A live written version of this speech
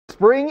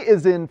Spring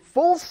is in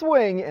full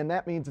swing, and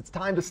that means it's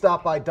time to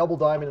stop by Double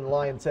Diamond in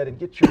Lion's Head and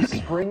get your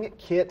spring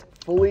kit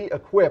fully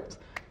equipped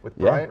with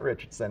Bryant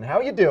Richardson. How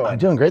you doing? I'm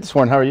doing great this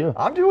morning. How are you?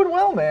 I'm doing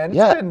well, man.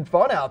 It's been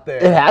fun out there.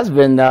 It has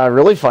been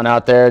really fun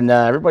out there, and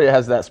everybody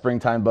has that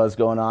springtime buzz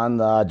going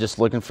on, just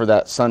looking for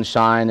that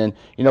sunshine and,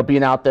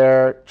 being out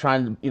there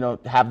trying to,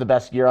 have the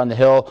best gear on the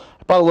hill.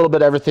 I brought a little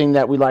bit of everything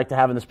that we like to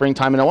have in the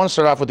springtime, and I want to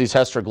start off with these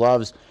Hestra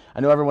gloves. I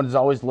know everyone is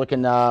always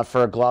looking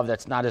for a glove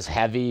that's not as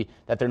heavy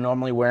that they're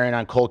normally wearing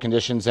on cold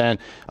conditions, and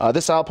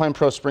this Alpine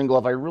Pro spring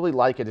glove, I really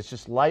like it. It's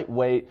just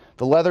lightweight.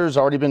 The leather has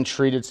already been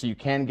treated, so you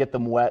can get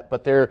them wet,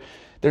 but they're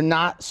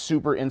not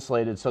super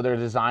insulated, so they're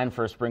designed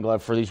for a spring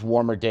glove for these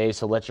warmer days,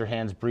 so let your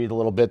hands breathe a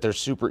little bit. They're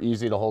super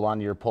easy to hold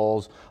onto your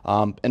poles,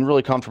 and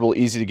really comfortable,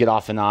 easy to get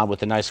off and on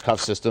with a nice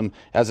cuff system.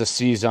 As a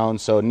C-zone,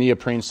 so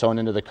neoprene sewn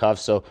into the cuff,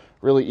 so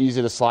really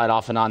easy to slide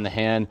off and on the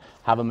hand.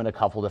 Have them in a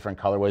couple different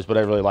colorways, but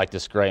I really like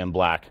this gray and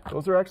black.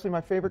 Those are actually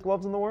my favorite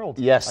gloves in the world.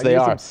 Yes, they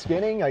are. I use them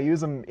skinning. I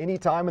use them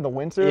anytime in the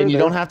winter. And you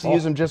don't have to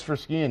use them just for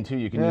skiing, too.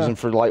 You can use them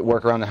for light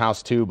work around the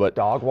house, too. But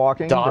dog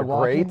walking. They're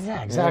great.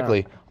 Yeah,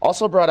 exactly. Yeah.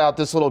 Also brought out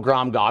this little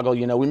Grom goggle.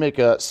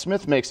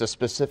 Smith makes a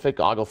specific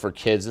goggle for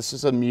kids. This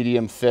is a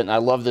medium fit, and I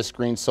love this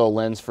green sole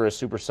lens for a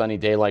super sunny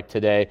day like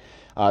today.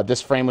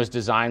 This frame was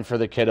designed for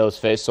the kiddo's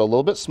face, so a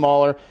little bit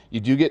smaller.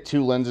 You do get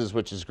two lenses,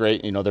 which is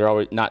great. They're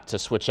always not to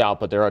switch out,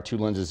 but there are two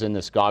lenses in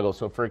this goggle.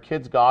 So for a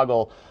kid's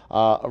goggle,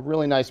 a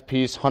really nice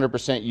piece,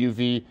 100%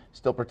 UV,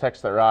 still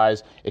protects their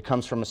eyes. It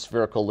comes from a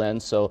spherical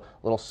lens, so a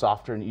little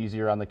softer and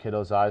easier on the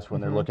kiddo's eyes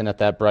when they're looking at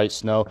that bright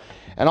snow.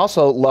 And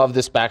also love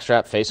this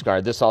backstrap face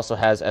guard. This also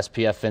has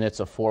SPF in it. It's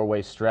a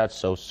four-way stretch,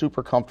 so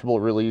super comfortable,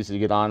 really easy to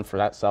get on for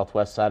that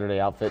Southwest Saturday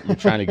outfit you're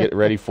trying to get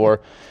ready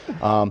for.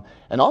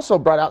 And also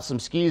brought out some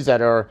skis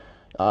that are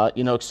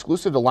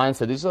exclusive to Lion's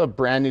Head. These are a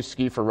brand new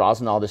ski for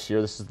Rosenthal this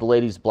year. This is the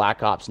ladies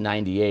Black Ops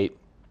 98.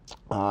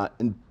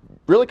 And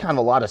really kind of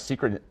a lot of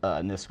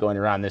secretness going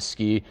around this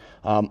ski.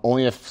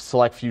 Only a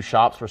select few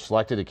shops were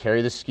selected to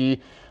carry this ski.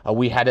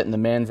 We had it in the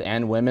men's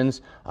and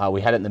women's.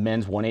 We had it in the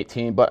men's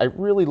 118, but I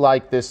really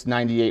like this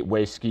 98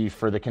 waist ski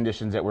for the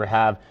conditions that we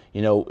have.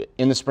 In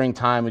the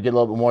springtime, we get a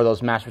little bit more of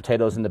those mashed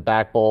potatoes in the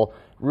back bowl.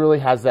 Really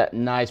has that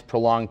nice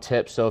prolonged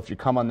tip, so if you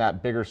come on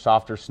that bigger,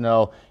 softer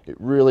snow, it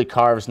really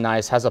carves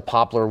nice, has a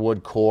poplar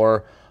wood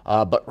core.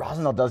 But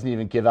Rosenthal doesn't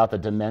even give out the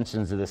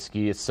dimensions of the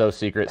ski. It's so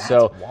secret.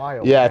 That's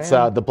wild, yeah, man. It's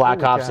the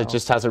Black Ops. It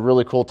just has a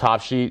really cool top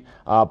sheet.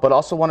 But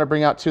also want to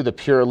bring out, too, the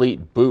Pure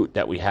Elite boot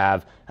that we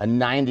have, a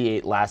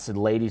 98 lasted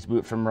ladies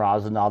boot from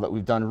Rosenthal that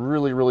we've done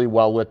really, really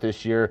well with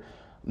this year.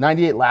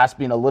 98 last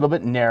being a little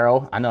bit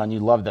narrow. I know, and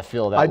you love the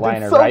feel of that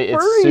liner, right?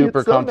 It's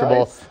super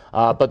comfortable. Nice.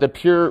 But the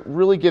Pure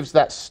really gives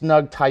that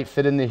snug, tight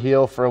fit in the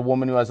heel for a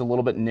woman who has a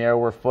little bit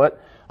narrower foot.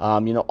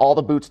 All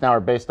the boots now are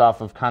based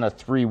off of kind of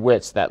three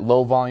widths, that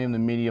low volume, the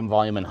medium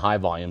volume, and high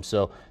volume.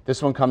 So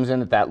this one comes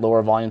in at that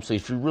lower volume. So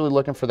if you're really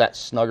looking for that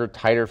snugger,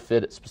 tighter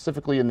fit,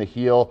 specifically in the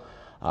heel,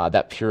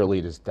 that Pure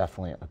Elite is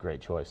definitely a great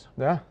choice.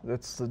 Yeah,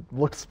 it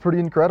looks pretty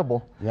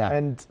incredible. Yeah.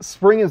 And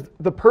spring is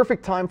the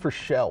perfect time for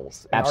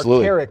shells. And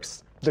absolutely.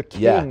 Arc'teryx, the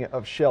king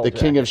of shell jackets.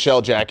 The king of shell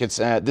jackets.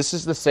 This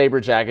is the Sabre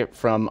jacket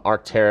from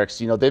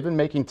Arc'teryx. They've been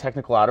making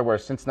technical outerwear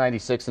since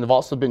 '96, and they've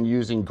also been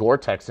using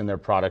Gore-Tex in their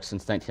products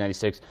since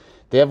 1996.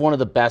 They have one of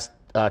the best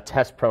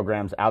test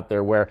programs out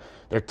there where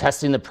they're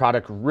testing the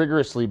product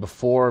rigorously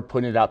before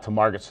putting it out to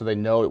market so they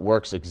know it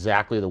works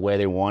exactly the way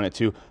they want it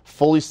to.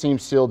 Fully seam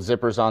sealed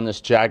zippers on this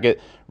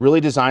jacket,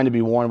 really designed to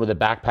be worn with a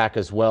backpack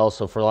as well.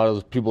 So for a lot of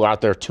those people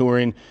out there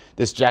touring,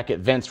 this jacket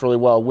vents really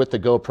well with the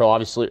GoPro,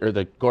 obviously, or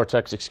the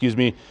Gore-Tex, excuse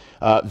me.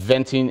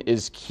 Venting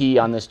is key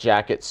on this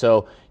jacket,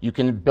 so you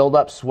can build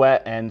up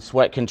sweat, and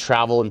sweat can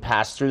travel and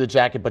pass through the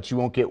jacket, but you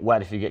won't get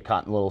wet if you get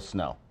caught in a little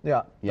snow.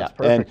 Yeah, yeah. That's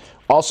perfect. And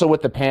also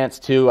with the pants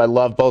too, I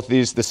love both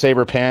these. The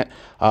Sabre pant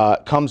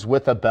comes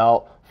with a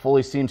belt,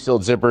 fully seam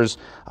sealed zippers.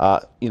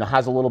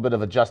 Has a little bit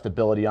of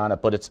adjustability on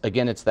it, but it's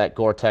that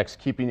Gore-Tex,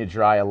 keeping it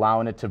dry,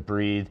 allowing it to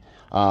breathe.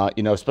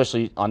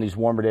 Especially on these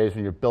warmer days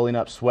when you're building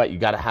up sweat, you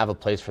got to have a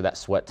place for that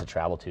sweat to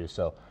travel to.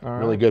 So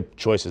really good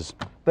choices.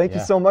 Thank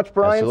you so much,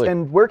 Bryant. Absolutely.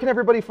 And where can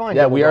everybody find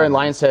you? Yeah, we are in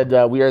Lion's Head.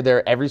 We are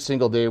there every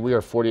single day. We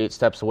are 48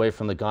 steps away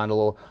from the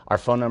gondola. Our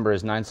phone number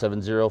is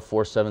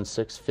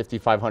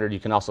 970-476-5500. You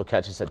can also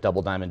catch us at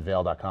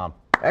doublediamondvail.com.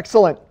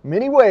 Excellent.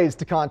 Many ways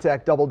to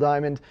contact Double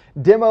Diamond.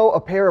 Demo a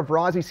pair of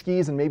Rossi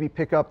skis and maybe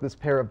pick up this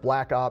pair of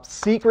Black Ops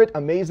secret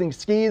amazing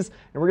skis.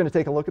 And we're going to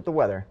take a look at the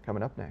weather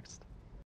coming up next.